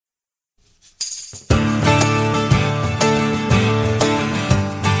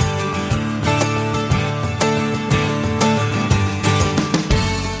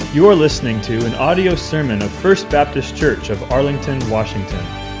You are listening to an audio sermon of First Baptist Church of Arlington, Washington.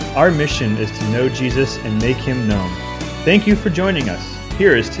 Our mission is to know Jesus and make Him known. Thank you for joining us.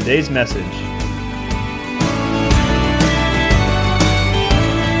 Here is today's message.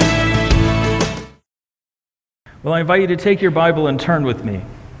 Well, I invite you to take your Bible and turn with me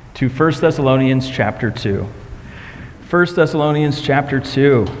to 1 Thessalonians chapter 2. 1 Thessalonians chapter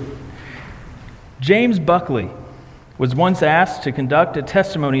 2. James Buckley was once asked to conduct a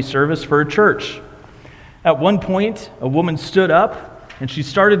testimony service for a church. At one point, a woman stood up and she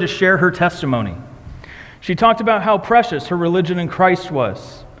started to share her testimony. She talked about how precious her religion in Christ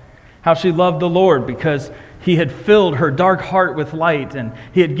was, how she loved the Lord because He had filled her dark heart with light and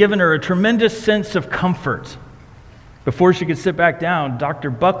He had given her a tremendous sense of comfort. Before she could sit back down, Dr.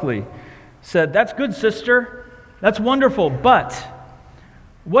 Buckley said, "That's good, sister. That's wonderful, but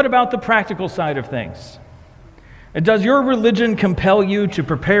what about the practical side of things? And does your religion compel you to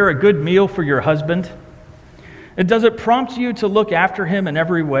prepare a good meal for your husband? And does it prompt you to look after him in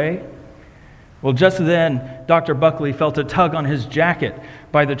every way?" Well, just then, Dr. Buckley felt a tug on his jacket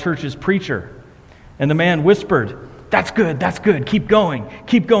by the church's preacher. And the man whispered, that's good, keep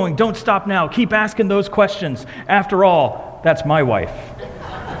going, don't stop now, keep asking those questions. After all, that's my wife."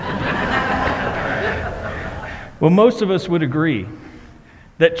 Well, most of us would agree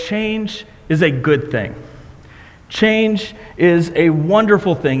that change is a good thing. Change is a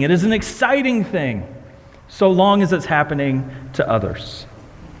wonderful thing. It is an exciting thing, so long as it's happening to others.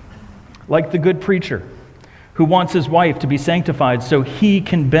 Like the good preacher who wants his wife to be sanctified so he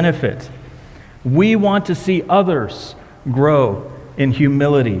can benefit. We want to see others grow in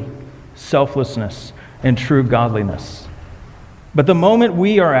humility, selflessness, and true godliness. But the moment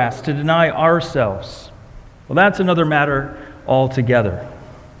we are asked to deny ourselves, well, that's another matter altogether.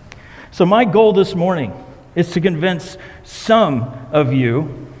 So my goal this morning is to convince some of you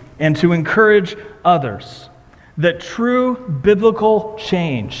and to encourage others that true biblical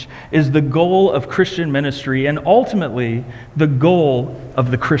change is the goal of Christian ministry and ultimately the goal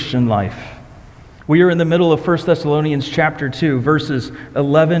of the Christian life. We are in the middle of 1 Thessalonians chapter 2, verses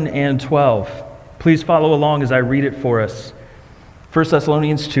 11 and 12. Please follow along as I read it for us. 1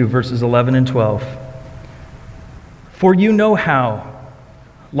 Thessalonians 2, verses 11 and 12. "For you know how,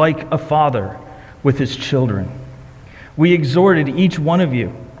 like a father with his children, we exhorted each one of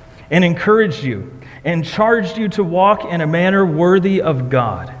you and encouraged you and charged you to walk in a manner worthy of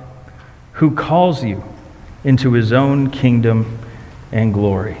God, who calls you into His own kingdom and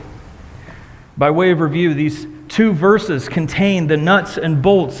glory." By way of review, these two verses contain the nuts and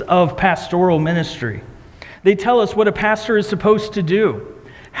bolts of pastoral ministry. They tell us what a pastor is supposed to do,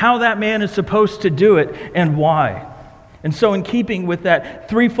 how that man is supposed to do it, and why. And so in keeping with that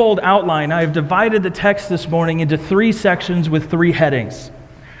threefold outline, I have divided the text this morning into three sections with three headings.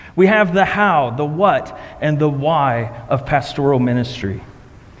 We have the how, the what, and the why of pastoral ministry.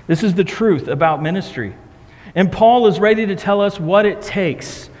 This is the truth about ministry. And Paul is ready to tell us what it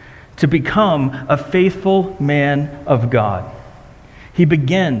takes to become a faithful man of God. He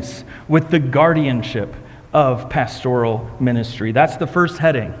begins with the guardianship of pastoral ministry. That's the first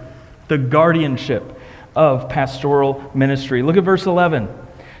heading, the guardianship of pastoral ministry. Look at verse 11.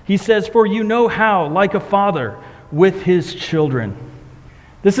 He says, "For you know how, like a father with his children."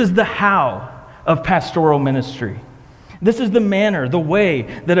 This is the how of pastoral ministry. This is the manner, the way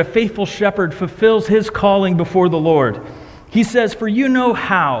that a faithful shepherd fulfills his calling before the Lord. He says, "For you know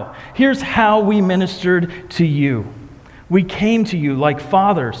how." Here's how we ministered to you. We came to you like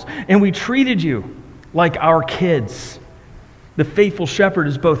fathers, and we treated you like our kids. The faithful shepherd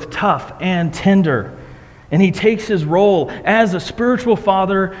is both tough and tender, and he takes his role as a spiritual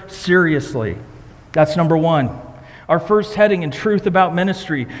father seriously. That's number one. Our first heading in truth about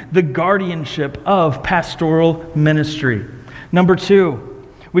ministry, the guardianship of pastoral ministry. Number two,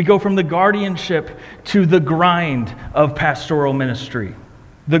 we go from the guardianship to the grind of pastoral ministry.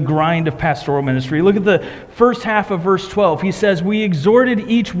 The grind of pastoral ministry. Look at the first half of verse 12. He says, "We exhorted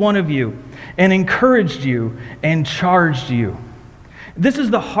each one of you and encouraged you and charged you." This is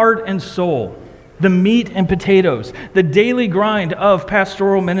the heart and soul, the meat and potatoes, the daily grind of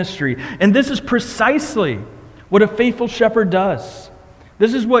pastoral ministry. And this is precisely what a faithful shepherd does.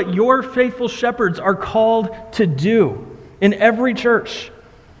 This is what your faithful shepherds are called to do in every church.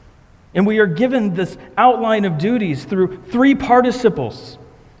 And we are given this outline of duties through three participles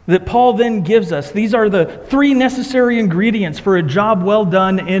that Paul then gives us. These are the three necessary ingredients for a job well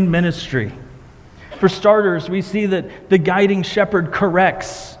done in ministry. For starters, we see that the guiding shepherd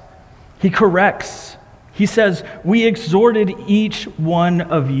corrects. He corrects. He says, "We exhorted each one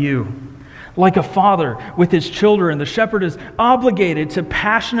of you." Like a father with his children, the shepherd is obligated to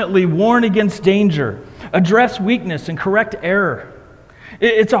passionately warn against danger, address weakness, and correct error.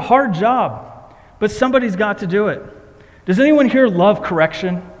 It's a hard job, but somebody's got to do it. Does anyone here love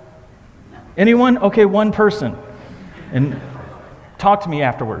correction? Anyone? Okay, one person. And talk to me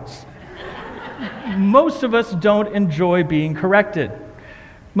afterwards. Most of us don't enjoy being corrected.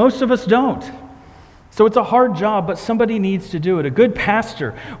 Most of us don't. So it's a hard job, but somebody needs to do it. A good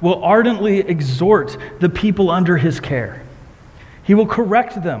pastor will ardently exhort the people under his care. He will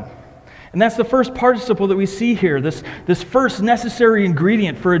correct them. And that's the first participle that we see here, this first necessary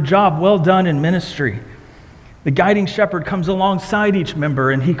ingredient for a job well done in ministry. The guiding shepherd comes alongside each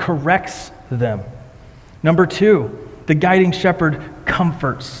member and he corrects them. Number 2, the guiding shepherd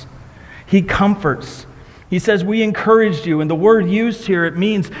comforts. He comforts. He says, we encouraged you, and the word used here, it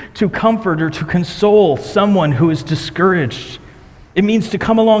means to comfort or to console someone who is discouraged. It means to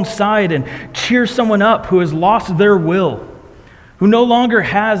come alongside and cheer someone up who has lost their will, who no longer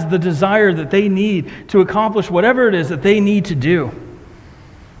has the desire that they need to accomplish whatever it is that they need to do.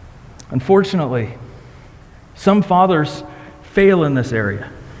 Unfortunately, some fathers fail in this area.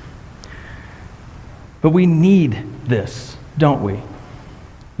 But we need this, don't we?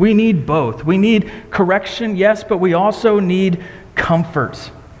 We need both. We need correction, yes, but we also need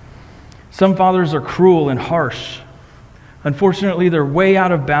comfort. Some fathers are cruel and harsh. Unfortunately, they're way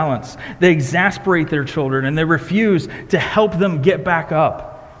out of balance. They exasperate their children and they refuse to help them get back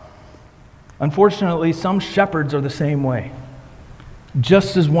up. Unfortunately, some shepherds are the same way,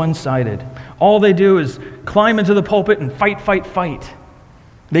 just as one-sided. All they do is climb into the pulpit and fight, fight, fight.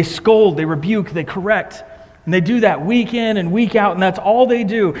 They scold, they rebuke, they correct. And they do that week in and week out, and that's all they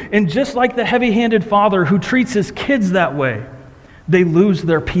do. And just like the heavy-handed father who treats his kids that way, they lose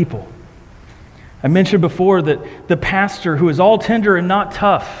their people. I mentioned before that the pastor who is all tender and not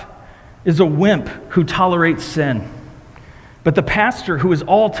tough is a wimp who tolerates sin. But the pastor who is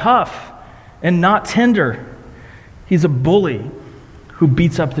all tough and not tender, he's a bully who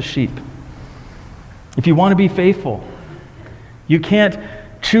beats up the sheep. If you want to be faithful, you can't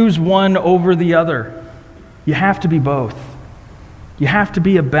choose one over the other. You have to be both. You have to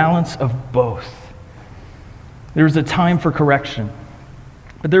be a balance of both. There's a time for correction,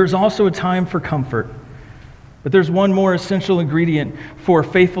 but there's also a time for comfort. But there's one more essential ingredient for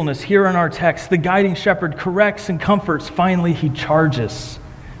faithfulness here in our text. The guiding shepherd corrects and comforts. Finally, he charges.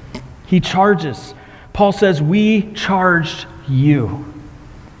 He charges. Paul says, we charged you.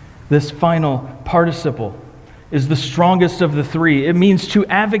 This final participle is the strongest of the three. It means to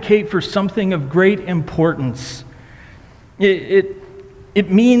advocate for something of great importance. It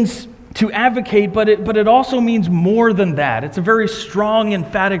means to advocate, but it also means more than that. It's a very strong,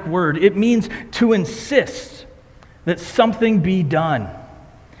 emphatic word. It means to insist that something be done.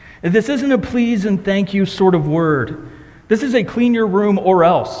 This isn't a please and thank you sort of word. This is a clean your room or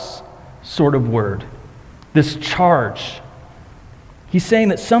else sort of word. This charge. He's saying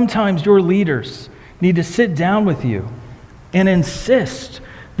that sometimes your leaders need to sit down with you and insist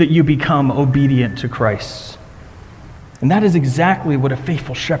that you become obedient to Christ. And that is exactly what a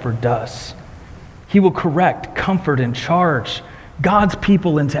faithful shepherd does. He will correct, comfort, and charge God's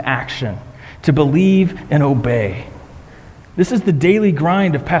people into action to believe and obey. This is the daily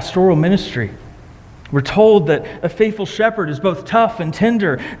grind of pastoral ministry. We're told that a faithful shepherd is both tough and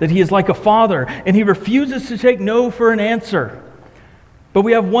tender, that he is like a father, and he refuses to take no for an answer. But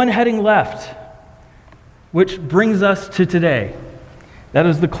we have one heading left, which brings us to today. That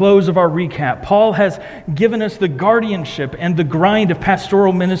is the close of our recap. Paul has given us the guardianship and the grind of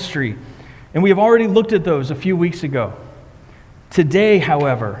pastoral ministry, and we have already looked at those a few weeks ago. Today,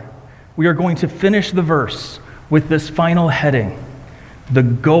 however, we are going to finish the verse with this final heading, the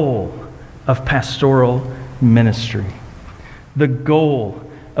goal of pastoral ministry. The goal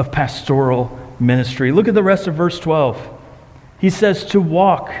of pastoral ministry. Look at the rest of verse 12. He says to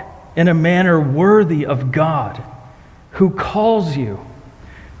walk in a manner worthy of God, who calls you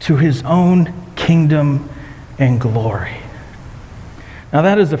to his own kingdom and glory. Now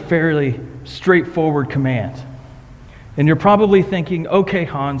that is a fairly straightforward command. And you're probably thinking, okay,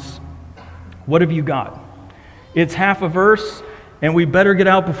 Hans, what have you got? It's half a verse, and we better get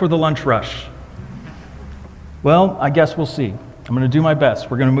out before the lunch rush. Well, I guess we'll see. I'm going to do my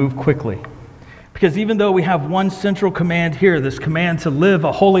best. We're going to move quickly. Because even though we have one central command here, this command to live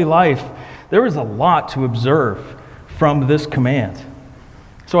a holy life, there is a lot to observe from this command.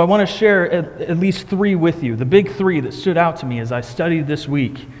 So I want to share at least three with you, the big three that stood out to me as I studied this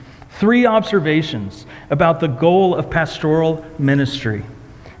week. 3 observations about the goal of pastoral ministry,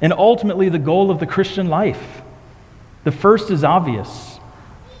 and ultimately the goal of the Christian life. The first is obvious.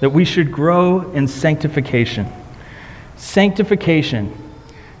 that we should grow in sanctification. Sanctification,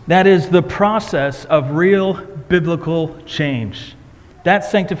 that is the process of real biblical change.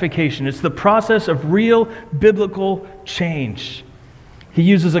 That's sanctification. It's the process of real biblical change. He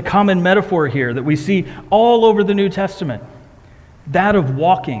uses a common metaphor here that we see all over the New Testament, that of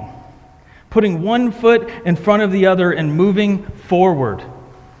walking, putting one foot in front of the other and moving forward.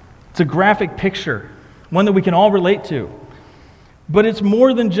 It's a graphic picture, one that we can all relate to. But it's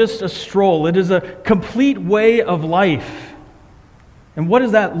more than just a stroll. It is a complete way of life. And what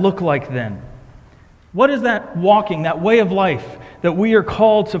does that look like then? What is that walking, that way of life that we are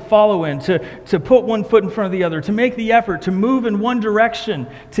called to follow in, to put one foot in front of the other, to make the effort, to move in one direction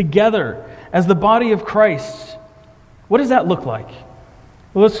together as the body of Christ? What does that look like?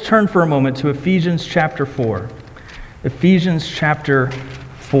 Well, let's turn for a moment to Ephesians chapter 4. Ephesians chapter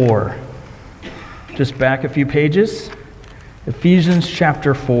 4. Just back a few pages. Ephesians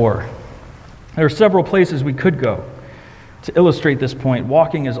chapter 4. There are several places we could go to illustrate this point.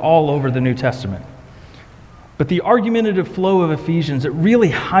 Walking is all over the New Testament. But the argumentative flow of Ephesians, it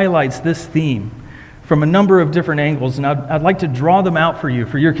really highlights this theme from a number of different angles, and I'd like to draw them out for you,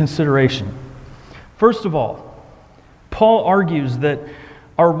 for your consideration. First of all, Paul argues that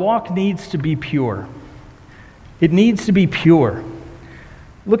our walk needs to be pure. It needs to be pure.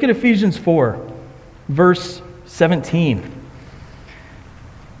 Look at Ephesians 4, verse 17.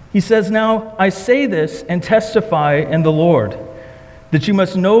 He says, "Now I say this and testify in the Lord, that you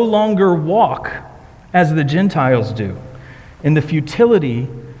must no longer walk as the Gentiles do, in the futility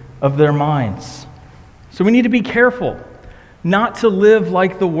of their minds." So we need to be careful not to live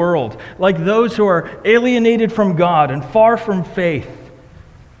like the world, like those who are alienated from God and far from faith.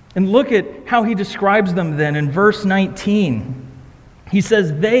 And look at how he describes them then in verse 19. He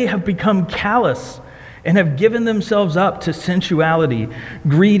says, "They have become callous and have given themselves up to sensuality,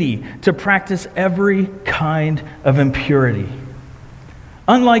 greedy, to practice every kind of impurity."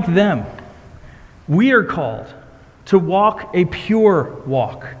 Unlike them, we are called to walk a pure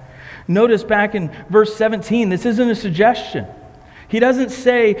walk. Notice back in verse 17, this isn't a suggestion. He doesn't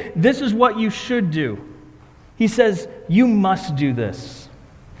say, this is what you should do. He says, you must do this.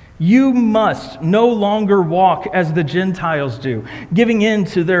 You must no longer walk as the Gentiles do, giving in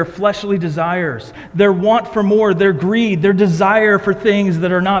to their fleshly desires, their want for more, their greed, their desire for things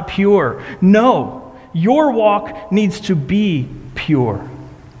that are not pure. No, your walk needs to be pure.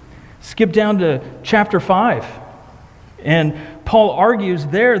 Skip down to chapter 5. And Paul argues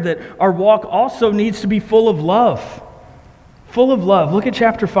there that our walk also needs to be full of love. Full of love. Look at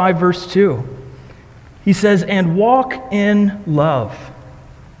chapter 5, verse 2. He says, "And walk in love."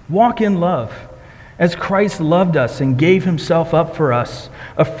 Walk in love, as Christ loved us and gave himself up for us,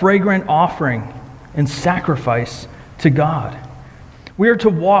 a fragrant offering and sacrifice to God. We are to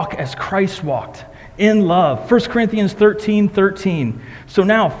walk as Christ walked, in love. 1 Corinthians 13:13. "So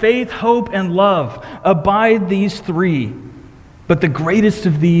now faith, hope, and love, abide these three. But the greatest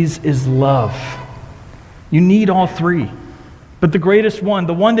of these is love." You need all three. But the greatest one,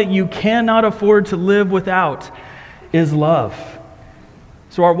 the one that you cannot afford to live without, is love.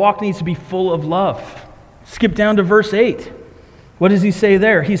 So our walk needs to be full of love. Skip down to verse 8. What does he say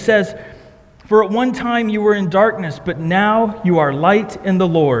there? He says, "For at one time you were in darkness, but now you are light in the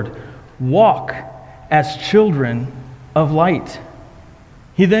Lord. Walk as children of light."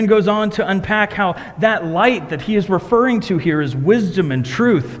 He then goes on to unpack how that light that he is referring to here is wisdom and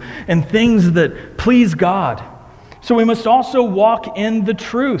truth and things that please God. So we must also walk in the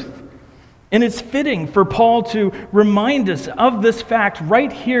truth. And it's fitting for Paul to remind us of this fact right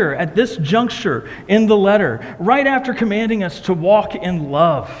here at this juncture in the letter, right after commanding us to walk in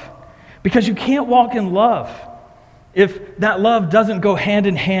love. Because you can't walk in love if that love doesn't go hand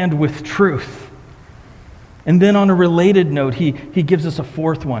in hand with truth. And then on a related note, he gives us a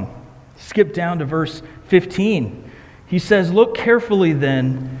fourth one. Skip down to verse 15. He says, "Look carefully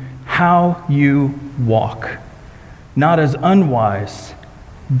then how you walk, not as unwise,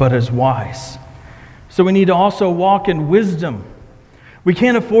 but as wise." So we need to also walk in wisdom. We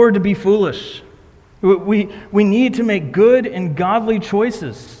can't afford to be foolish. We need to make good and godly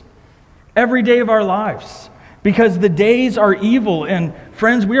choices every day of our lives, because the days are evil, and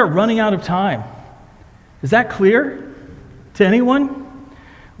friends, we are running out of time. Is that clear to anyone?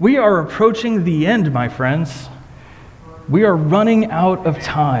 We are approaching the end, my friends. We are running out of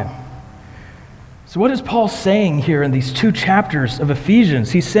time. So what is Paul saying here in these 2 chapters of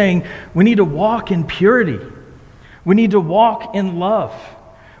Ephesians? He's saying we need to walk in purity. We need to walk in love.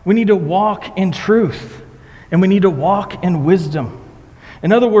 We need to walk in truth. And we need to walk in wisdom.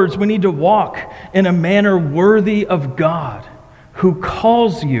 In other words, we need to walk in a manner worthy of God, who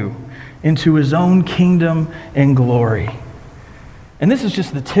calls you into his own kingdom and glory. And this is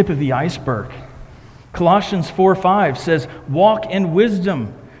just the tip of the iceberg. Colossians 4:5 says, walk in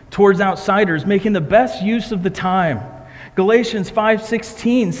wisdom towards outsiders, making the best use of the time. Galatians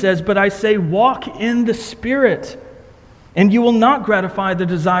 5:16 says, but I say, walk in the Spirit, and you will not gratify the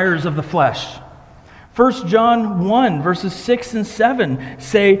desires of the flesh. 1 John 1, verses 6 and 7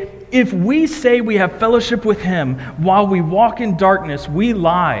 say, if we say we have fellowship with him while we walk in darkness, we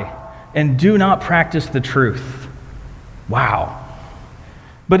lie and do not practice the truth. Wow.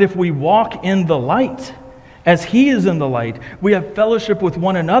 But if we walk in the light, as he is in the light, we have fellowship with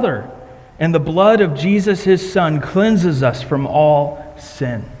one another, and the blood of Jesus, his Son, cleanses us from all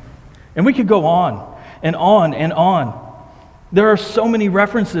sin. And we could go on and on and on. There are so many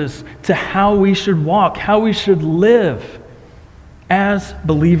references to how we should walk, how we should live as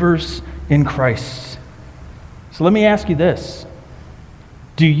believers in Christ. So let me ask you this.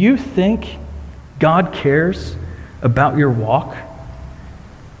 Do you think God cares about your walk?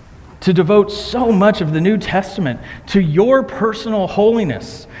 To devote so much of the New Testament to your personal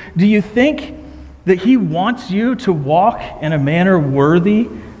holiness, do you think that he wants you to walk in a manner worthy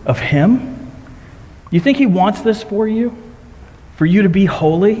of him? You think he wants this for you to be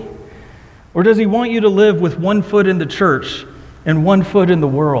holy? Or does he want you to live with one foot in the church and one foot in the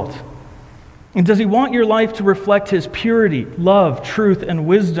world? And does he want your life to reflect his purity, love, truth, and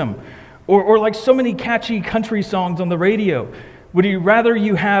wisdom? Or like so many catchy country songs on the radio, would he rather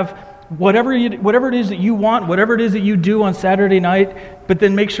you have whatever it is that you want, whatever it is that you do on Saturday night, but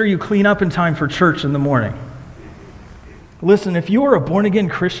then make sure you clean up in time for church in the morning? Listen, if you are a born-again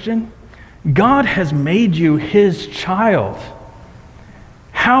Christian, God has made you his child.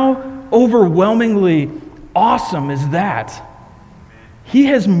 How overwhelmingly awesome is that? He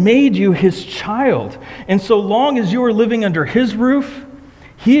has made you his child. And so long as you are living under his roof,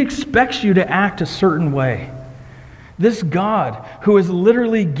 he expects you to act a certain way. This God, who has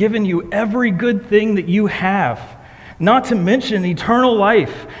literally given you every good thing that you have, not to mention eternal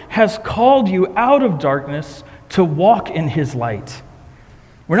life, has called you out of darkness to walk in his light.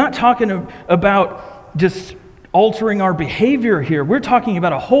 We're not talking about just altering our behavior here. We're talking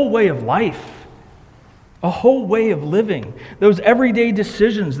about a whole way of life, a whole way of living, those everyday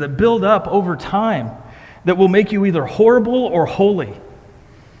decisions that build up over time that will make you either horrible or holy.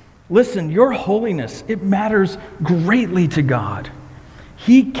 Listen, your holiness, it matters greatly to God.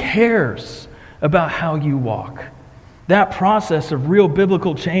 He cares about how you walk. That process of real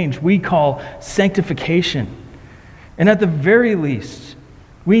biblical change we call sanctification. And at the very least,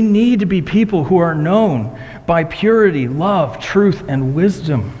 we need to be people who are known by purity, love, truth, and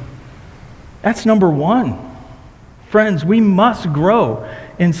wisdom. That's number one. Friends, we must grow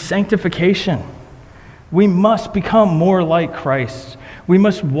in sanctification. We must become more like Christ. We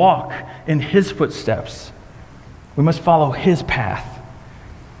must walk in his footsteps. We must follow his path.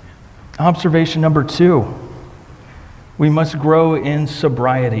 Observation number 2, we must grow in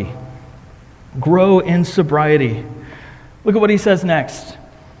sobriety. Grow in sobriety. Look at what he says next.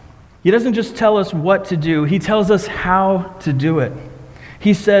 He doesn't just tell us what to do, he tells us how to do it.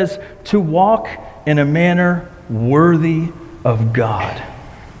 He says to walk in a manner worthy of God.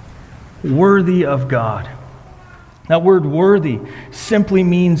 Worthy of God. That word worthy simply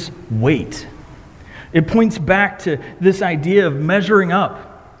means weight. It points back to this idea of measuring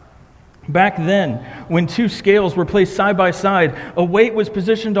up. Back then, when two scales were placed side by side, a weight was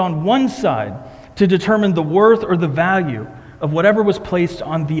positioned on one side to determine the worth or the value of whatever was placed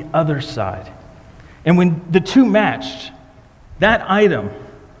on the other side. And when the two matched, that item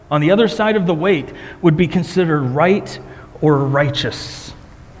on the other side of the weight would be considered right or righteous.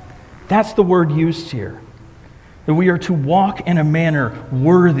 That's the word used here. That we are to walk in a manner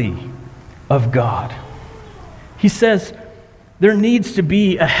worthy of God. He says there needs to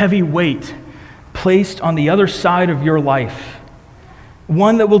be a heavy weight placed on the other side of your life.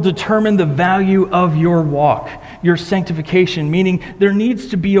 One that will determine the value of your walk, your sanctification, meaning there needs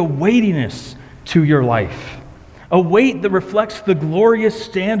to be a weightiness to your life. A weight that reflects the glorious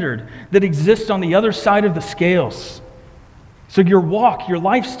standard that exists on the other side of the scales. So your walk, your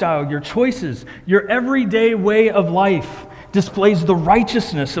lifestyle, your choices, your everyday way of life displays the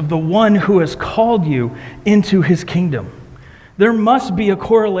righteousness of the one who has called you into his kingdom. There must be a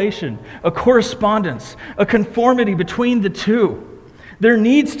correlation, a correspondence, a conformity between the two. There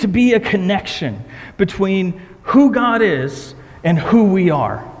needs to be a connection between who God is and who we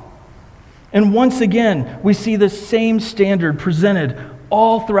are. And once again, we see the same standard presented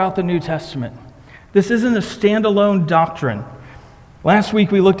all throughout the New Testament. This isn't a standalone doctrine. Last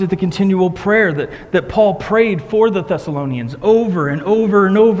week we looked at the continual prayer that Paul prayed for the Thessalonians over and over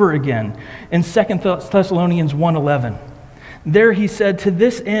and over again in 2 Thessalonians 1:11. There he said, "To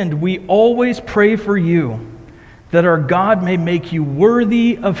this end we always pray for you, that our God may make you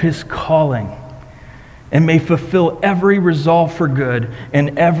worthy of his calling, and may fulfill every resolve for good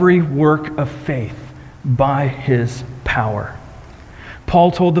and every work of faith by his power."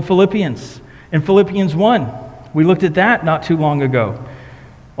 Paul told the Philippians in Philippians 1, we looked at that not too long ago,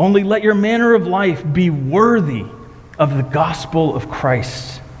 "Only let your manner of life be worthy of the gospel of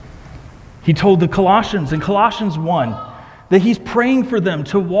Christ." He told the Colossians in Colossians 1 that he's praying for them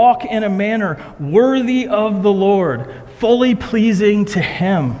to walk in a manner worthy of the Lord, fully pleasing to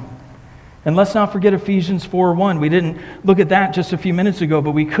him. And let's not forget Ephesians 4:1. We didn't look at that just a few minutes ago,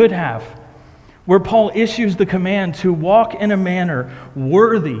 but we could have, where Paul issues the command to walk in a manner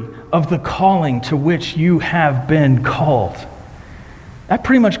worthy of the calling to which you have been called. That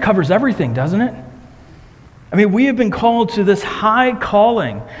pretty much covers everything, doesn't it? I mean, we have been called to this high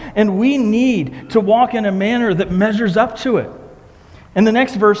calling, and we need to walk in a manner that measures up to it. And the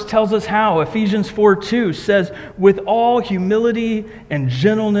next verse tells us how. Ephesians 4:2 says, "With all humility and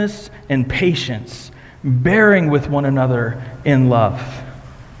gentleness and patience, bearing with one another in love."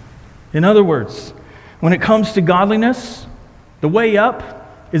 In other words, when it comes to godliness, the way up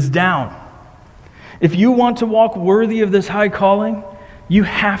is down. If you want to walk worthy of this high calling, you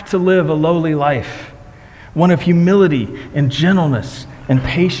have to live a lowly life, one of humility and gentleness and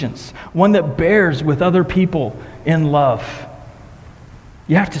patience, one that bears with other people in love.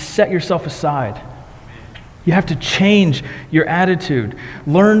 You have to set yourself aside. You have to change your attitude.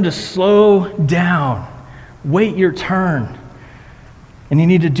 Learn to slow down. Wait your turn. And you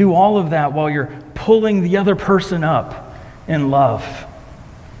need to do all of that while you're pulling the other person up in love.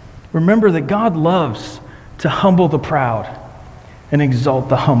 Remember that God loves to humble the proud and exalt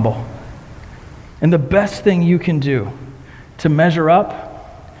the humble. And the best thing you can do to measure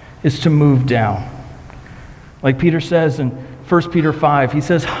up is to move down. Like Peter says in 1 Peter 5, he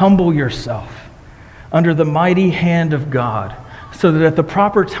says, "Humble yourself under the mighty hand of God, so that at the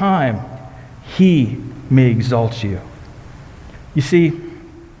proper time he may exalt you." You see,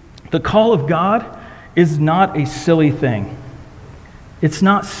 the call of God is not a silly thing. It's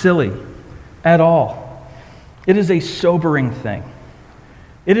not silly at all. It is a sobering thing.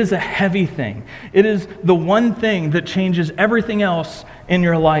 It is a heavy thing. It is the one thing that changes everything else in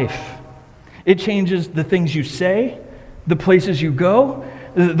your life. It changes the things you say, the places you go,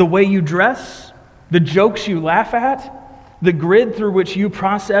 the way you dress, the jokes you laugh at, the grid through which you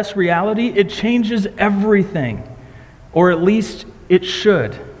process reality. It changes everything, or at least it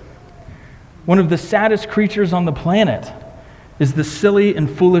should. One of the saddest creatures on the planet is the silly and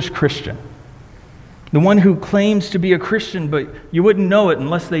foolish Christian. The one who claims to be a Christian, but you wouldn't know it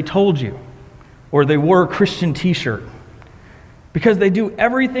unless they told you, or they wore a Christian t-shirt. Because they do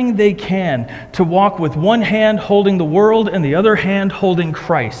everything they can to walk with one hand holding the world and the other hand holding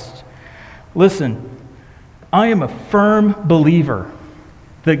Christ. Listen, I am a firm believer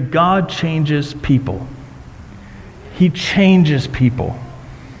that God changes people. He changes people.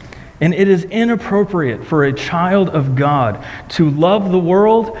 And it is inappropriate for a child of God to love the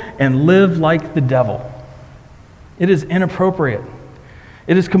world and live like the devil. It is inappropriate.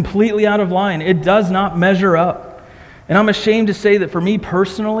 It is completely out of line. It does not measure up. And I'm ashamed to say that for me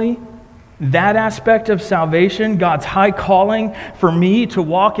personally, that aspect of salvation, God's high calling for me to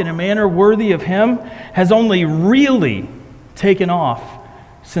walk in a manner worthy of Him, has only really taken off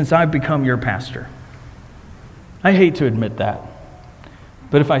since I've become your pastor. I hate to admit that.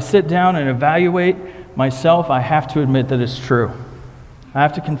 But if I sit down and evaluate myself, I have to admit that it's true. I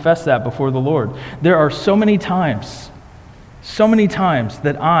have to confess that before the Lord. There are so many times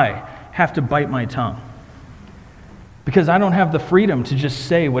that I have to bite my tongue because I don't have the freedom to just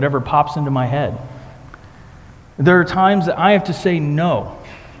say whatever pops into my head. There are times that I have to say no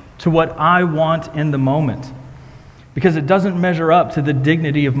to what I want in the moment because it doesn't measure up to the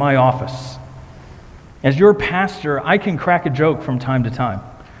dignity of my office. As your pastor, I can crack a joke from time to time,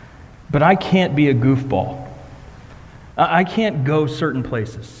 but I can't be a goofball. I can't go certain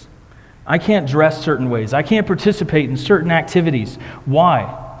places. I can't dress certain ways. I can't participate in certain activities.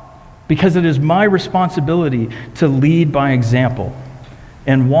 Why? Because it is my responsibility to lead by example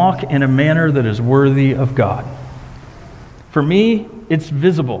and walk in a manner that is worthy of God. For me, it's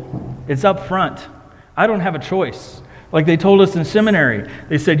visible. It's up front. I don't have a choice. Like they told us in seminary,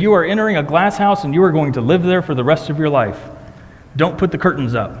 they said, you are entering a glass house and you are going to live there for the rest of your life. Don't put the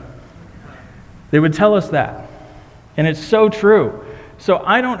curtains up. They would tell us that. And it's so true. So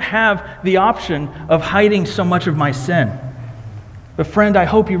I don't have the option of hiding so much of my sin. But friend, I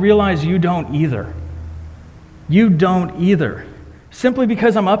hope you realize you don't either. You don't either. Simply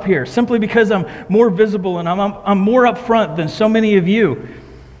because I'm up here, simply because I'm more visible and I'm more up front than so many of you.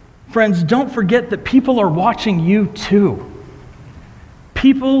 Friends, don't forget that people are watching you too.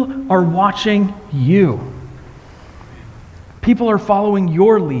 People are watching you. People are following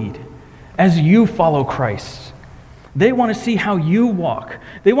your lead as you follow Christ. They want to see how you walk.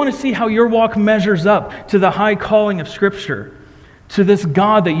 They want to see how your walk measures up to the high calling of Scripture, to this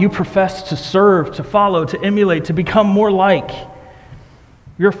God that you profess to serve, to follow, to emulate, to become more like.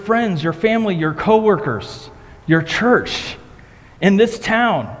 Your friends, your family, your coworkers, your church, in this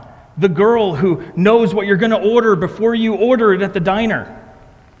town, the girl who knows what you're going to order before you order it at the diner,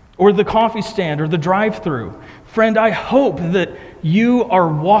 or the coffee stand, or the drive-thru. Friend, I hope that you are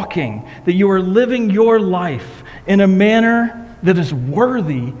walking, that you are living your life in a manner that is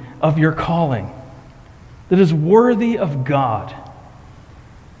worthy of your calling, that is worthy of God.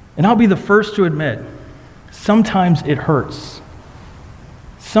 And I'll be the first to admit, sometimes it hurts.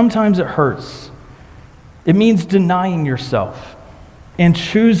 Sometimes it hurts. It means denying yourself and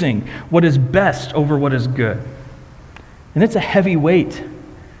choosing what is best over what is good. And it's a heavy weight.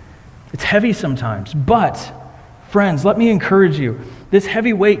 It's heavy sometimes. But, friends, let me encourage you. This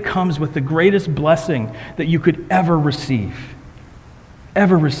heavy weight comes with the greatest blessing that you could ever receive.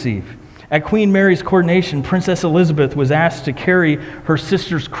 Ever receive. At Queen Mary's coronation, Princess Elizabeth was asked to carry her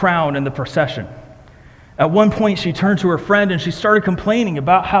sister's crown in the procession. At one point, she turned to her friend and she started complaining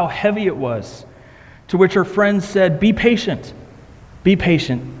about how heavy it was, to which her friend said, "Be patient. Be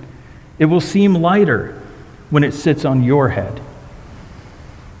patient. It will seem lighter when it sits on your head."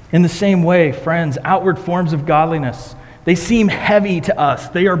 In the same way, friends, outward forms of godliness, they seem heavy to us.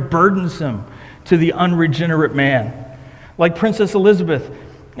 They are burdensome to the unregenerate man. Like Princess Elizabeth,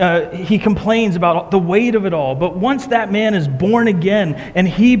 he complains about the weight of it all. But once that man is born again and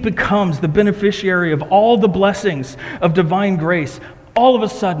he becomes the beneficiary of all the blessings of divine grace, all of a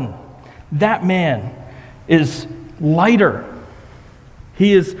sudden, that man is lighter.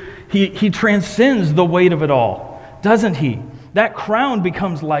 He transcends the weight of it all, doesn't he? That crown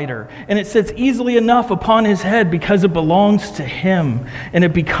becomes lighter, and it sits easily enough upon his head because it belongs to him, and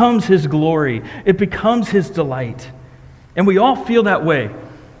it becomes his glory. It becomes his delight. And we all feel that way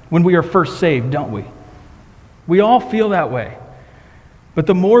when we are first saved, don't we? We all feel that way. But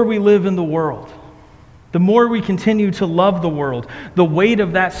the more we live in the world, the more we continue to love the world, the weight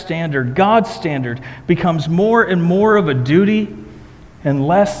of that standard, God's standard, becomes more and more of a duty and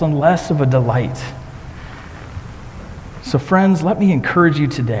less of a delight. So friends, let me encourage you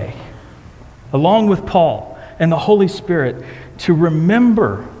today, along with Paul and the Holy Spirit, to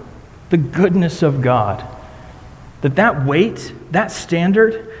remember the goodness of God. That weight, that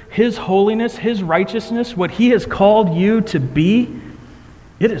standard, His holiness, His righteousness, what He has called you to be,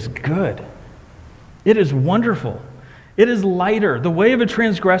 it is good. It is wonderful. It is lighter. The way of a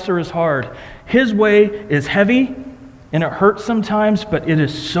transgressor is hard. His way is heavy, and it hurts sometimes, but it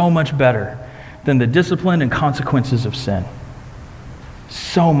is so much better than the discipline and consequences of sin.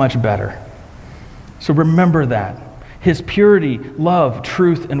 So much better. So remember that. His purity, love,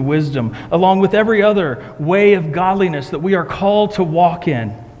 truth, and wisdom, along with every other way of godliness that we are called to walk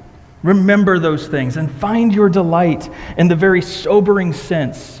in. Remember those things and find your delight in the very sobering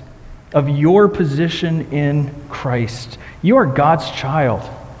sense of your position in Christ. You are God's child.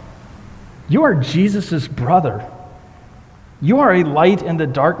 You are Jesus' brother. You are a light in the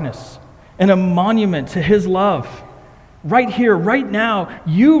darkness and a monument to His love. Right here, right now,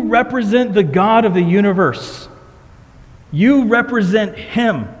 you represent the God of the universe. You represent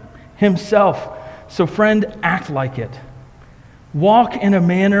Him, Himself. So friend, act like it. Walk in a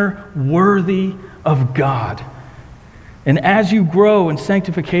manner worthy of God. And as you grow in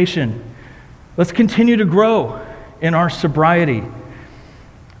sanctification, let's continue to grow in our sobriety,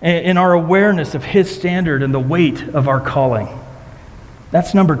 in our awareness of His standard and the weight of our calling.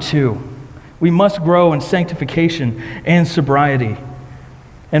 That's number 2. We must grow in sanctification and sobriety.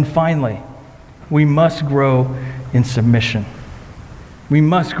 And finally, we must grow in submission. We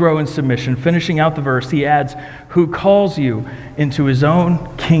must grow in submission. Finishing out the verse, he adds, "Who calls you into His own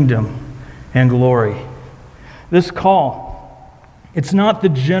kingdom and glory." This call, it's not the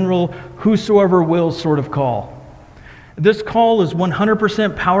general whosoever will sort of call. This call is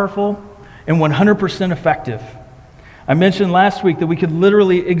 100% powerful and 100% effective. I mentioned last week that we could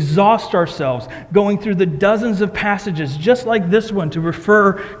literally exhaust ourselves going through the dozens of passages just like this one to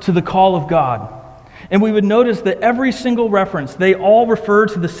refer to the call of God. And we would notice that every single reference, they all refer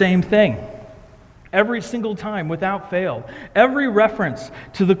to the same thing. Every single time, without fail. Every reference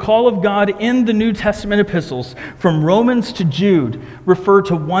to the call of God in the New Testament epistles, from Romans to Jude, refer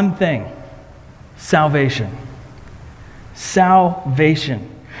to one thing: salvation. Salvation.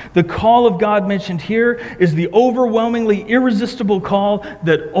 The call of God mentioned here is the overwhelmingly irresistible call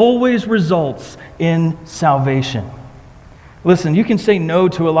that always results in salvation. Listen, you can say no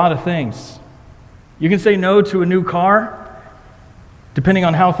to a lot of things. You can say no to a new car. Depending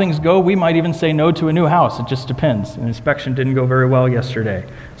on how things go, we might even say no to a new house. It just depends. An inspection didn't go very well yesterday,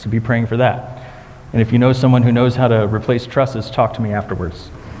 so be praying for that. And if you know someone who knows how to replace trusses, talk to me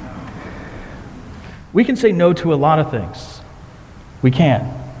afterwards. We can say no to a lot of things. We can.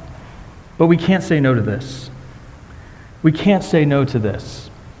 But we can't say no to this. We can't say no to this.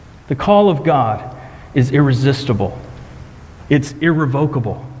 The call of God is irresistible. It's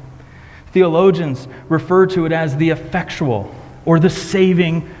irrevocable. Theologians refer to it as the effectual or the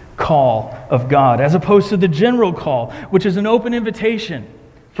saving call of God, as opposed to the general call, which is an open invitation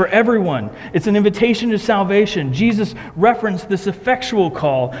for everyone. It's an invitation to salvation. Jesus referenced this effectual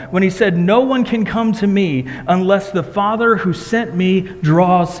call when he said, "No one can come to me unless the Father who sent me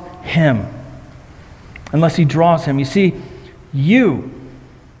draws him." Unless he draws him. You see,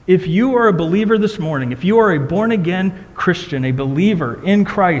 if you are a believer this morning, if you are a born-again Christian, a believer in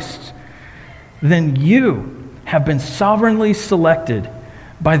Christ, then you have been sovereignly selected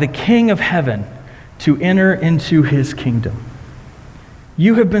by the King of heaven to enter into his kingdom.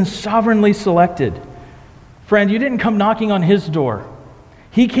 You have been sovereignly selected. Friend, you didn't come knocking on his door.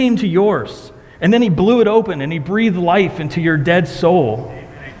 He came to yours, and then he blew it open and he breathed life into your dead soul.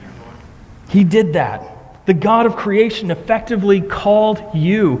 He did that. The God of creation effectively called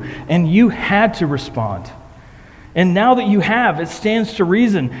you, and you had to respond. And now that you have, it stands to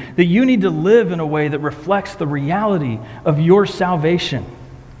reason that you need to live in a way that reflects the reality of your salvation.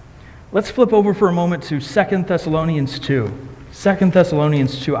 Let's flip over for a moment to 2 Thessalonians 2. 2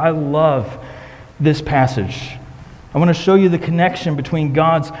 Thessalonians 2. I love this passage. I want to show you the connection between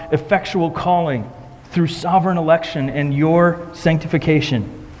God's effectual calling through sovereign election and your sanctification.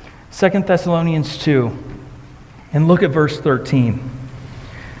 2 Thessalonians 2. And look at verse 13.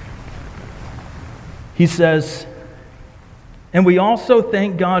 He says, "And we also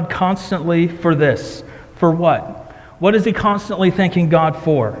thank God constantly for this." For what? What is he constantly thanking God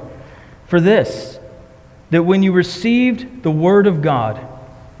for? For this, that when you received the word of God,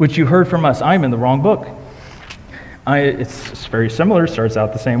 which you heard from us. I'm in the wrong book. It's very similar, starts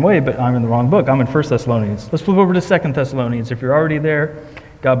out the same way, but I'm in the wrong book. I'm in 1 Thessalonians. Let's flip over to 2 Thessalonians. If you're already there,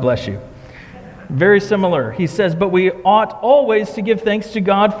 God bless you. Very similar. He says, "But we ought always to give thanks to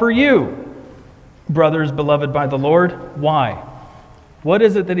God for you, brothers beloved by the Lord." Why? What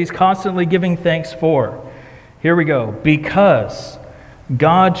is it that he's constantly giving thanks for? Here we go. "Because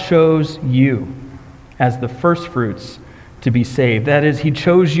God chose you as the firstfruits to be saved." That is, he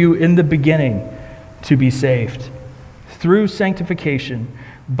chose you in the beginning to be saved through sanctification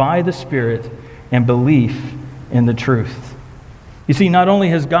by the Spirit and belief in the truth. You see, not only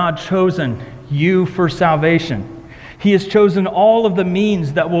has God chosen you for salvation, he has chosen all of the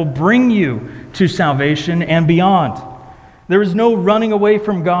means that will bring you to salvation and beyond. There is no running away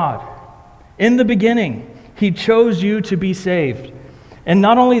from God. In the beginning, he chose you to be saved. And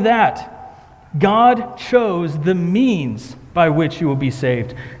not only that, God chose the means by which you will be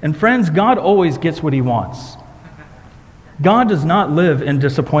saved. And friends, God always gets what he wants. God does not live in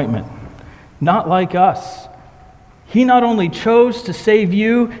disappointment, not like us. He not only chose to save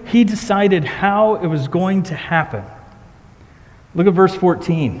you, he decided how it was going to happen. Look at verse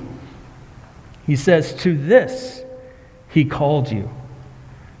 14. He says, "To this he called you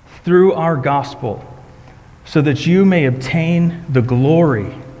through our gospel, so that you may obtain the glory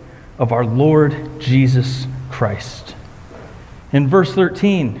of our Lord Jesus Christ." In verse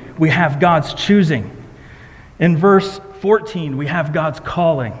 13, we have God's choosing. In verse 14, we have God's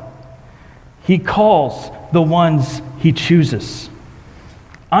calling. He calls the ones he chooses.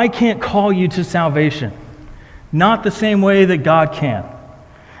 I can't call you to salvation, not the same way that God can.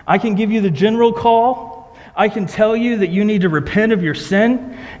 I can give you the general call. I can tell you that you need to repent of your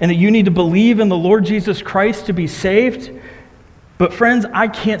sin and that you need to believe in the Lord Jesus Christ to be saved. But friends, I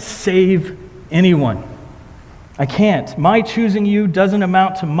can't save anyone. I can't. My choosing you doesn't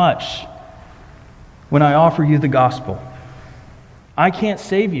amount to much when I offer you the gospel. I can't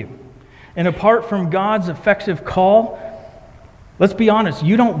save you. And apart from God's effective call, let's be honest,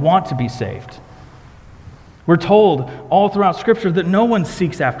 you don't want to be saved. We're told all throughout Scripture that no one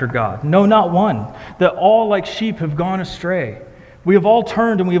seeks after God. No, not one. That all like sheep have gone astray. We have all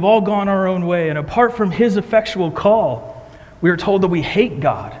turned and we have all gone our own way. And apart from his effectual call, we are told that we hate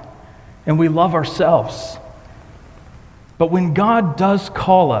God and we love ourselves. But when God does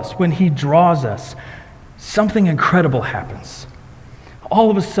call us, when He draws us, something incredible happens.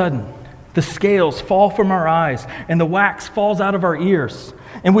 All of a sudden, the scales fall from our eyes and the wax falls out of our ears.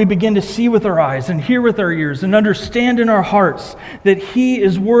 And we begin to see with our eyes and hear with our ears and understand in our hearts that He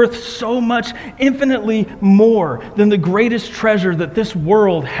is worth so much, infinitely more than the greatest treasure that this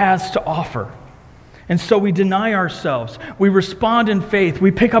world has to offer. And so we deny ourselves, we respond in faith,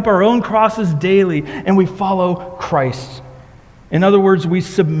 we pick up our own crosses daily, and we follow Christ. In other words, we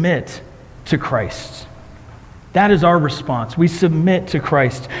submit to Christ. That is our response. We submit to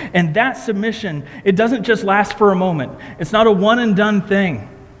Christ. And that submission, it doesn't just last for a moment. It's not a one and done thing.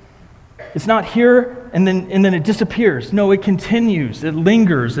 It's not here and then it disappears. No, it continues, it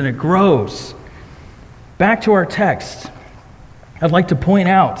lingers, and it grows. Back to our text. I'd like to point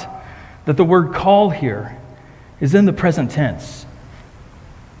out that the word call here is in the present tense.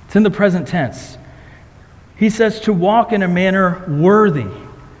 It's in the present tense. He says to walk in a manner worthy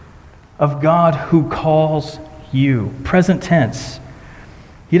of God who calls you. Present tense.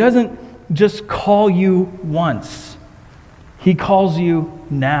 He doesn't just call you once. He calls you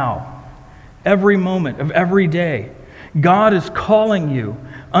now. Every moment of every day. God is calling you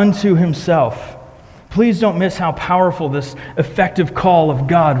unto Himself. Please don't miss how powerful this effective call of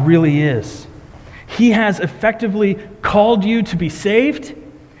God really is. He has effectively called you to be saved.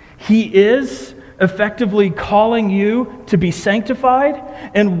 He is effectively calling you to be sanctified,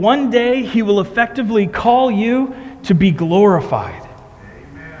 and one day He will effectively call you to be glorified.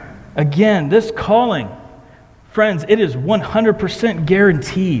 Amen. Again, this calling, friends, it is 100%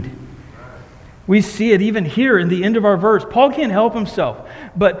 guaranteed. We see it even here in the end of our verse. Paul can't help himself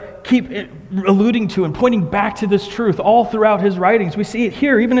but keep alluding to and pointing back to this truth all throughout his writings. We see it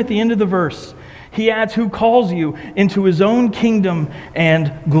here, even at the end of the verse. He adds, who calls you into His own kingdom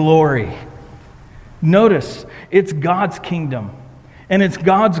and glory. Notice, it's God's kingdom and it's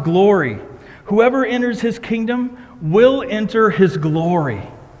God's glory. Whoever enters His kingdom will enter His glory.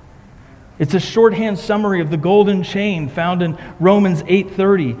 It's a shorthand summary of the golden chain found in Romans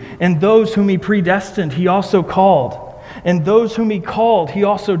 8:30. And those whom He predestined, He also called. And those whom He called, He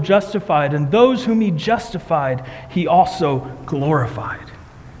also justified. And those whom He justified, He also glorified.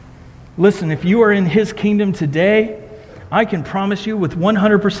 Listen, if you are in His kingdom today, I can promise you with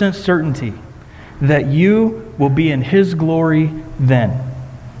 100% certainty that you will be in His glory then.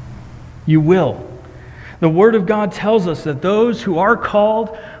 You will. The Word of God tells us that those who are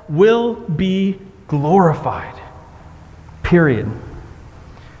called will be glorified. Period.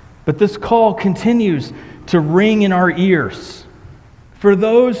 But this call continues to ring in our ears. For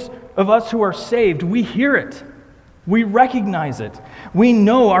those of us who are saved, we hear it. We recognize it. We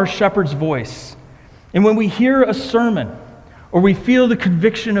know our shepherd's voice. And when we hear a sermon or we feel the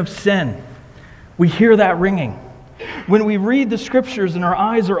conviction of sin, we hear that ringing. When we read the Scriptures and our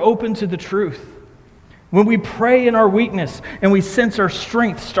eyes are open to the truth, when we pray in our weakness and we sense our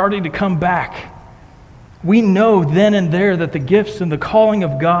strength starting to come back, we know then and there that the gifts and the calling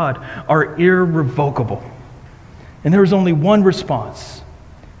of God are irrevocable. And there is only one response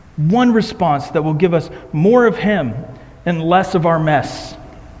that will give us more of Him and less of our mess,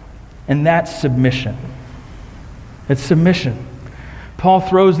 and that's submission. It's submission. Paul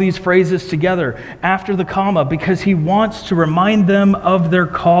throws these phrases together after the comma because he wants to remind them of their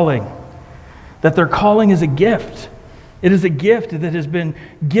calling, that their calling is a gift. It is a gift that has been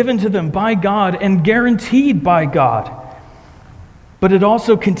given to them by God and guaranteed by God. But it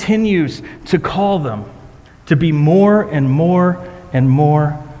also continues to call them to be more and more and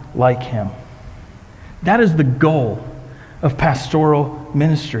more like Him. That is the goal of pastoral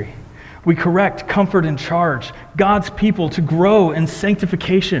ministry. We correct, comfort, and charge God's people to grow in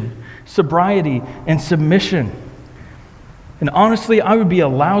sanctification, sobriety, and submission. And honestly, I would be a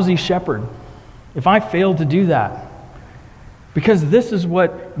lousy shepherd if I failed to do that. Because this is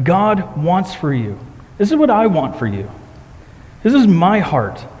what God wants for you. This is what I want for you. This is my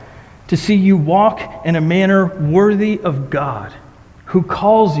heart, to see you walk in a manner worthy of God, who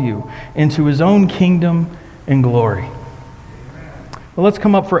calls you into His own kingdom and glory. Well, let's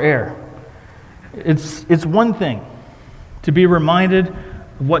come up for air. It's one thing to be reminded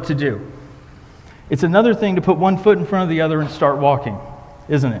of what to do. It's another thing to put one foot in front of the other and start walking,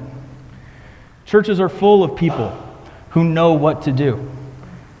 isn't it? Churches are full of people who know what to do.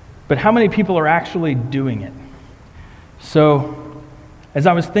 But how many people are actually doing it? So, as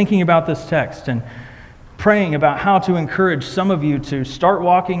I was thinking about this text and praying about how to encourage some of you to start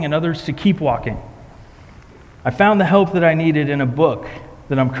walking and others to keep walking, I found the help that I needed in a book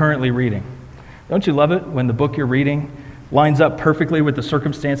that I'm currently reading. Don't you love it when the book you're reading lines up perfectly with the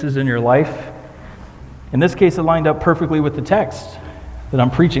circumstances in your life. In this case, it lined up perfectly with the text that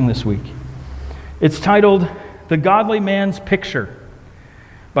I'm preaching this week. It's titled, The Godly Man's Picture,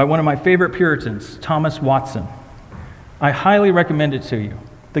 by one of my favorite Puritans, Thomas Watson. I highly recommend it to you.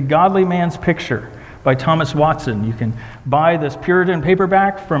 The Godly Man's Picture by Thomas Watson. You can buy this Puritan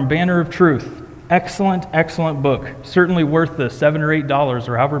paperback from Banner of Truth. Excellent, excellent book. Certainly worth the $7 or $8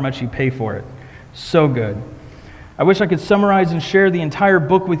 or however much you pay for it. So good. I wish I could summarize and share the entire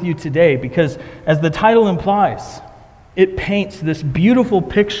book with you today because, as the title implies, it paints this beautiful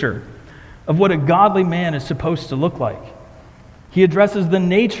picture of what a godly man is supposed to look like. He addresses the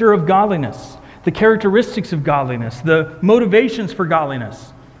nature of godliness, the characteristics of godliness, the motivations for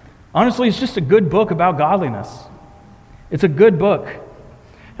godliness. Honestly, it's just a good book about godliness. It's a good book.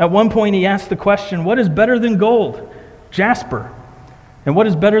 At one point, he asked the question, what is better than gold? Jasper. And what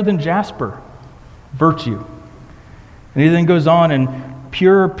is better than jasper? Virtue. And he then goes on in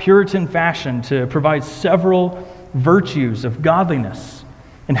pure Puritan fashion to provide several virtues of godliness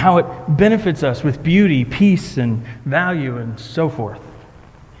and how it benefits us with beauty, peace, and value, and so forth.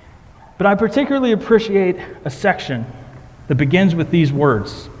 But I particularly appreciate a section that begins with these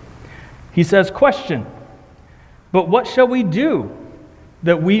words. He says, question, but what shall we do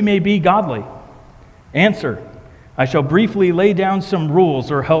that we may be godly? Answer, I shall briefly lay down some rules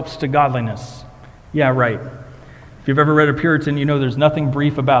or helps to godliness. Yeah, right. If you've ever read a Puritan, you know there's nothing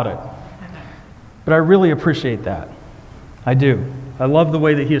brief about it. But I really appreciate that. I do. I love the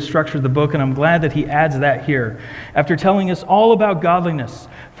way that he has structured the book, and I'm glad that he adds that here. After telling us all about godliness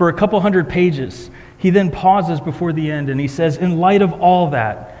for a couple hundred pages, he then pauses before the end and he says, in light of all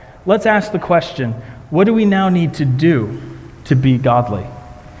that, let's ask the question, what do we now need to do to be godly?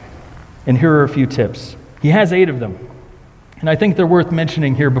 And here are a few tips. He has 8 of them, and I think they're worth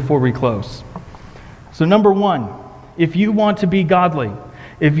mentioning here before we close. So number 1, if you want to be godly,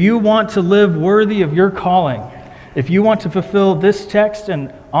 if you want to live worthy of your calling, if you want to fulfill this text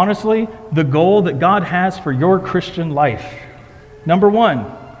and honestly, the goal that God has for your Christian life, number 1,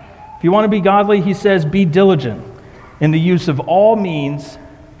 if you want to be godly, he says, be diligent in the use of all means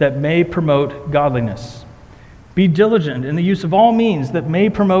that may promote godliness. Be diligent in the use of all means that may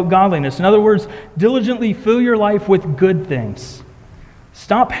promote godliness. In other words, diligently fill your life with good things.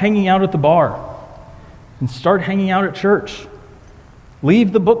 Stop hanging out at the bar and start hanging out at church.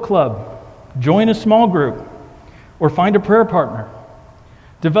 Leave the book club, join a small group, or find a prayer partner.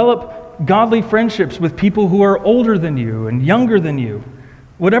 Develop godly friendships with people who are older than you and younger than you.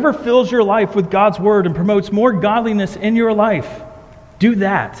 Whatever fills your life with God's word and promotes more godliness in your life, do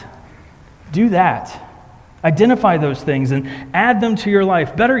that. Do that. Identify those things and add them to your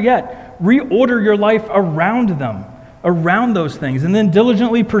life. Better yet, reorder your life around them, around those things, and then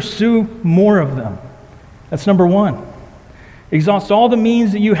diligently pursue more of them. That's number 1. Exhaust all the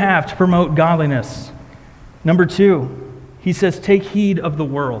means that you have to promote godliness. Number 2, he says, take heed of the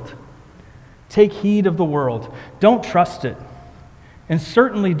world. Take heed of the world. Don't trust it. And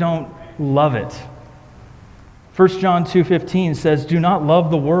certainly don't love it. 1 John 2:15 says, do not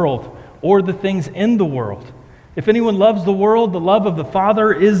love the world or the things in the world. If anyone loves the world, the love of the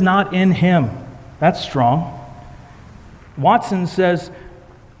Father is not in him. That's strong. Watson says,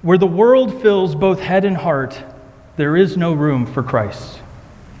 where the world fills both head and heart, there is no room for Christ.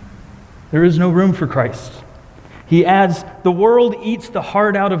 There is no room for Christ. He adds, the world eats the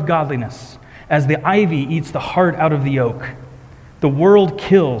heart out of godliness, as the ivy eats the heart out of the oak. The world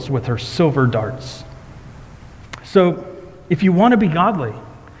kills with her silver darts. So, if you want to be godly,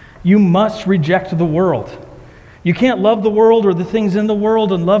 you must reject the world. You can't love the world or the things in the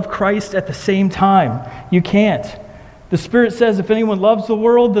world and love Christ at the same time. You can't. The Spirit says if anyone loves the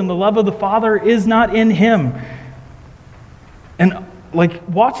world, then the love of the Father is not in him. And like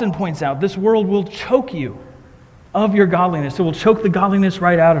Watson points out, this world will choke you of your godliness. It will choke the godliness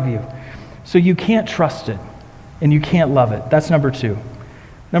right out of you. So you can't trust it and you can't love it. That's number 2.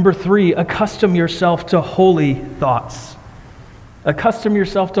 Number 3, accustom yourself to holy thoughts. Accustom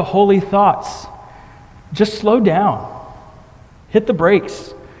yourself to holy thoughts. Just slow down. Hit the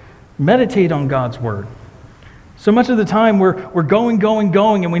brakes. Meditate on God's word. So much of the time we're going,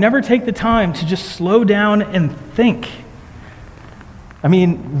 and we never take the time to just slow down and think. I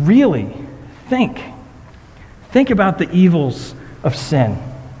mean, really, think. Think about the evils of sin,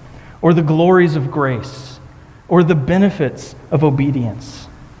 or the glories of grace, or the benefits of obedience.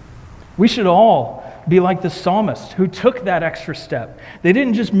 We should all be like the psalmist who took that extra step. They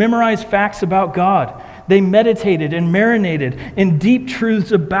didn't just memorize facts about God. They meditated and marinated in deep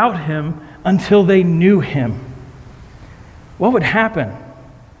truths about him until they knew him. What would happen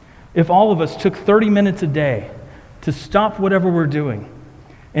if all of us took 30 minutes a day to stop whatever we're doing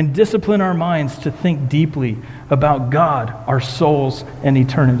and discipline our minds to think deeply about God, our souls, and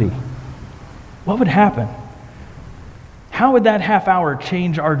eternity, what would happen? How would that half hour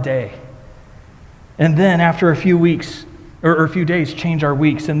change our day? And then after a few weeks, or a few days, change our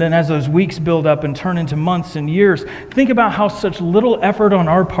weeks. And then as those weeks build up and turn into months and years, think about how such little effort on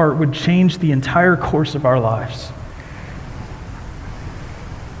our part would change the entire course of our lives.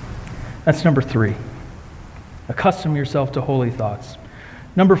 That's number 3. Accustom yourself to holy thoughts.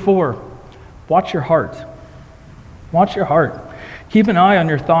 Number 4, watch your heart. Watch your heart. Keep an eye on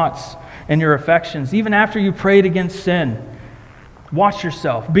your thoughts and your affections, even after you prayed against sin. Watch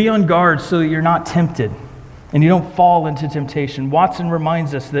yourself. Be on guard so that you're not tempted and you don't fall into temptation. Watson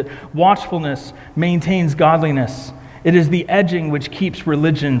reminds us that watchfulness maintains godliness. It is the edging which keeps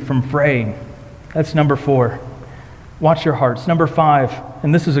religion from fraying. That's number 4. Watch your hearts. Number 5,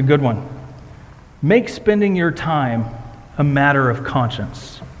 and this is a good one. Make spending your time a matter of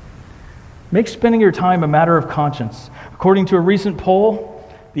conscience. Make spending your time a matter of conscience. According to a recent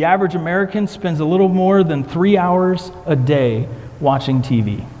poll, the average American spends a little more than 3 hours a day watching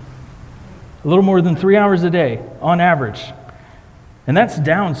TV. A little more than 3 hours a day on average. And that's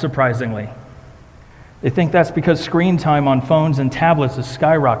down surprisingly. They think that's because screen time on phones and tablets is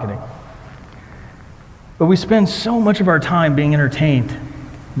skyrocketing. But we spend so much of our time being entertained,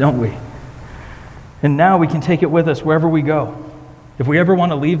 don't we? And now we can take it with us wherever we go, if we ever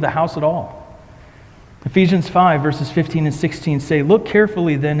want to leave the house at all. Ephesians 5, verses 15 and 16 say, "Look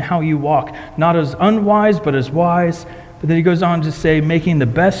carefully then how you walk, not as unwise, but as wise." But then he goes on to say, "Making the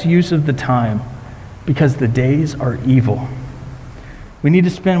best use of the time, because the days are evil." We need to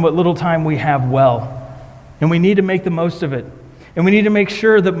spend what little time we have well, and we need to make the most of it. And we need to make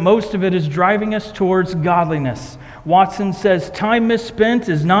sure that most of it is driving us towards godliness. Watson says, time misspent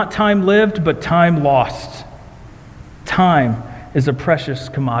is not time lived, but time lost. Time is a precious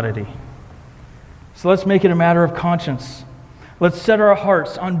commodity. So let's make it a matter of conscience. Let's set our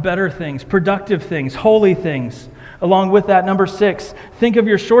hearts on better things, productive things, holy things. Along with that, number 6, think of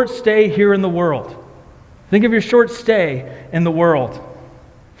your short stay here in the world. Think of your short stay in the world.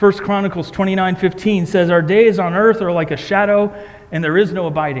 1 Chronicles 29:15 says, "Our days on earth are like a shadow, and there is no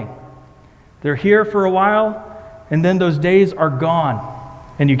abiding." They're here for a while, and then those days are gone,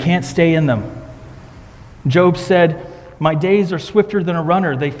 and you can't stay in them. Job said, "My days are swifter than a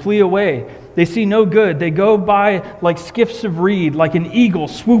runner. They flee away. They see no good. They go by like skiffs of reed, like an eagle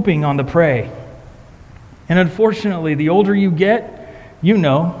swooping on the prey." And unfortunately, the older you get, you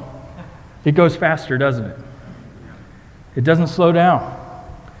know, it goes faster, doesn't it? It doesn't slow down.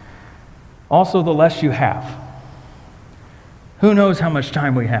 Also, the less you have. Who knows how much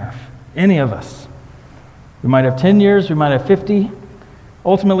time we have? Any of us. We might have 10 years, we might have 50.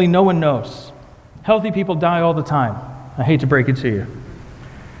 Ultimately, no one knows. Healthy people die all the time. I hate to break it to you.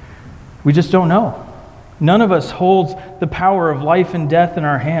 We just don't know. None of us holds the power of life and death in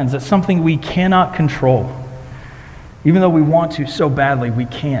our hands. It's something we cannot control. Even though we want to so badly, we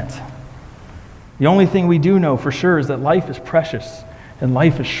can't. The only thing we do know for sure is that life is precious and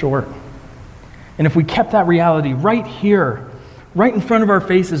life is short. And if we kept that reality right here, right in front of our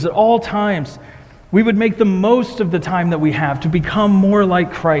faces at all times, we would make the most of the time that we have to become more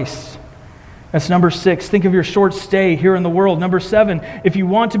like Christ. That's number 6. Think of your short stay here in the world. Number 7, if you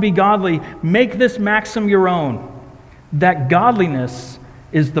want to be godly, make this maxim your own, that godliness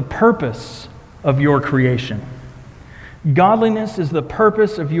is the purpose of your creation. Godliness is the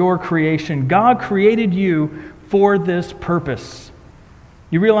purpose of your creation. God created you for this purpose.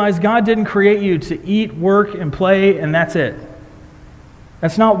 You realize God didn't create you to eat, work, and play, and that's it.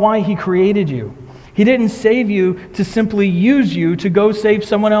 That's not why He created you. He didn't save you to simply use you to go save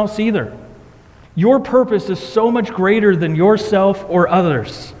someone else either. Your purpose is so much greater than yourself or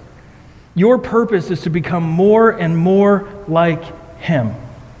others. Your purpose is to become more and more like Him.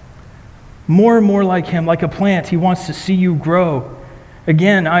 More and more like Him. Like a plant, He wants to see you grow.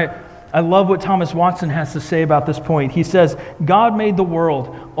 Again, I love what Thomas Watson has to say about this point. He says, God made the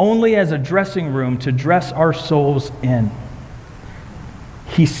world only as a dressing room to dress our souls in.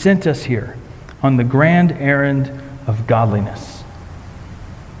 He sent us here on the grand errand of godliness.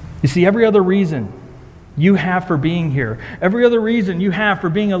 You see, every other reason you have for being here, every other reason you have for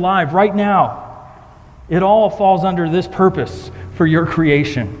being alive right now, it all falls under this purpose for your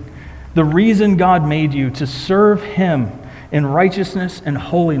creation. The reason God made you to serve Him in righteousness and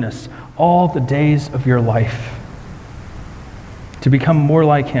holiness all the days of your life. To become more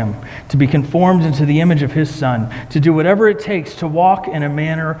like Him, to be conformed into the image of His Son, to do whatever it takes to walk in a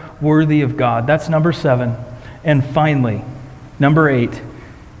manner worthy of God. That's number 7. And finally, number 8,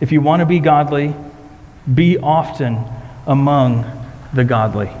 if you want to be godly, Be often among the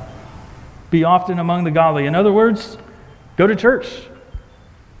godly. Be often among the godly. In other words, go to church.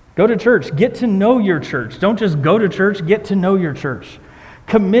 Go to church. Get to know your church. Don't just go to church, get to know your church.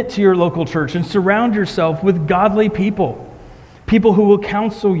 Commit to your local church and surround yourself with godly people. People who will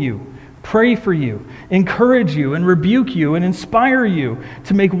counsel you, pray for you, encourage you, and rebuke you, and inspire you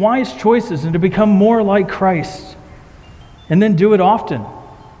to make wise choices and to become more like Christ. And then do it often.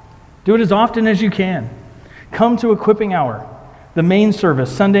 Do it as often as you can. Come to Equipping Hour, the main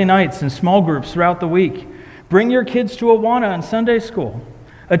service, Sunday nights, and small groups throughout the week. Bring your kids to Awana and Sunday school.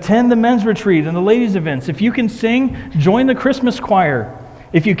 Attend the men's retreat and the ladies' events. If you can sing, join the Christmas choir.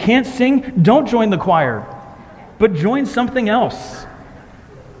 If you can't sing, don't join the choir, but join something else.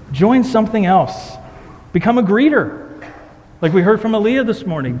 Join something else. Become a greeter. Like we heard from Aaliyah this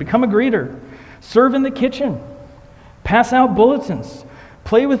morning. Become a greeter. Serve in the kitchen. Pass out bulletins.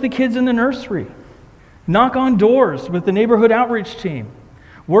 Play with the kids in the nursery. Knock on doors with the neighborhood outreach team.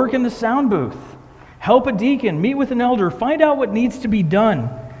 Work in the sound booth. Help a deacon. Meet with an elder. Find out what needs to be done.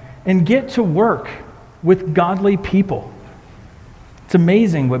 And get to work with godly people. It's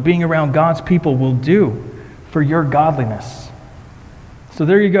amazing what being around God's people will do for your godliness. So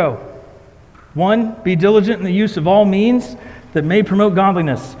there you go. 1, be diligent in the use of all means that may promote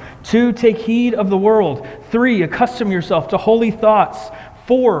godliness. 2, take heed of the world. 3, accustom yourself to holy thoughts.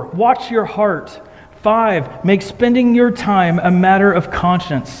 4, watch your heart. 5, make spending your time a matter of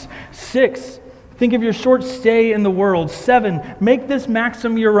conscience. 6, think of your short stay in the world. 7, make this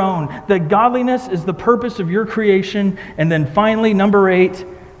maxim your own, that godliness is the purpose of your creation. And then finally, number 8,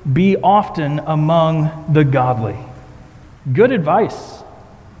 be often among the godly. Good advice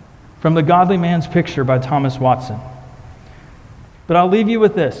from The Godly Man's Picture by Thomas Watson. But I'll leave you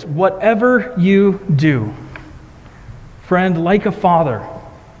with this. Whatever you do, friend, like a father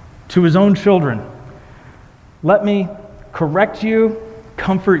to his own children, let me correct you,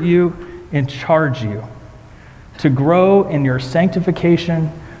 comfort you, and charge you to grow in your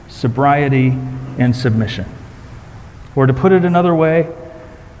sanctification, sobriety, and submission. Or to put it another way,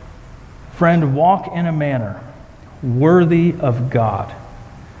 friend, walk in a manner worthy of God,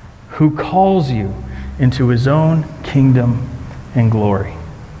 who calls you into his own kingdom and glory.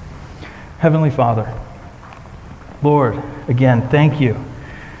 Heavenly Father, Lord, again, thank you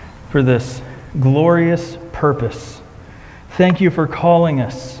for this glorious purpose. Thank you for calling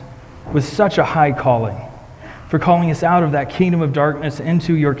us with such a high calling, for calling us out of that kingdom of darkness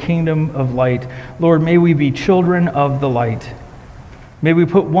into your kingdom of light. Lord, may we be children of the light. May we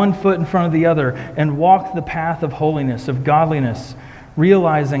put one foot in front of the other and walk the path of holiness, of godliness,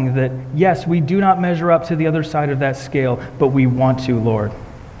 realizing that, yes, we do not measure up to the other side of that scale, but we want to, Lord.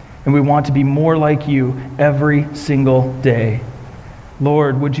 And we want to be more like you every single day.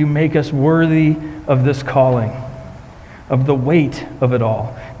 Lord, would you make us worthy of this calling, of the weight of it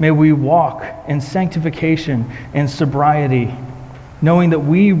all? May we walk in sanctification and sobriety, knowing that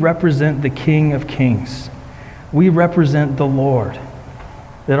we represent the King of Kings. We represent the Lord.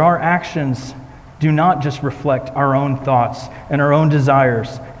 That our actions do not just reflect our own thoughts and our own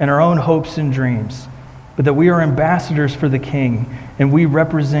desires and our own hopes and dreams, but that we are ambassadors for the King and we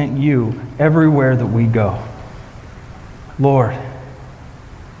represent you everywhere that we go. Lord,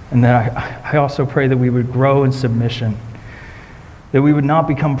 and that I also pray that we would grow in submission, that we would not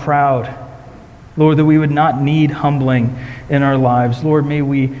become proud. Lord, that we would not need humbling in our lives. Lord, may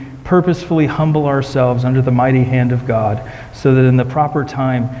we purposefully humble ourselves under the mighty hand of God so that in the proper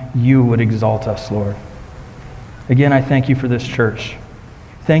time you would exalt us, Lord. Again, I thank you for this church.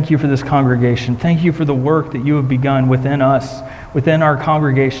 Thank you for this congregation. Thank you for the work that you have begun within us, within our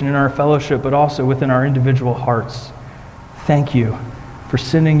congregation, in our fellowship, but also within our individual hearts. Thank you for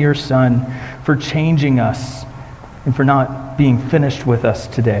sending your Son, for changing us, and for not being finished with us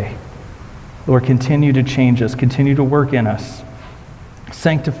today. Lord, continue to change us, continue to work in us.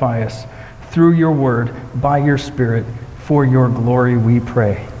 Sanctify us through your word, by your Spirit, for your glory we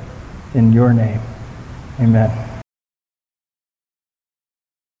pray. In your name, amen.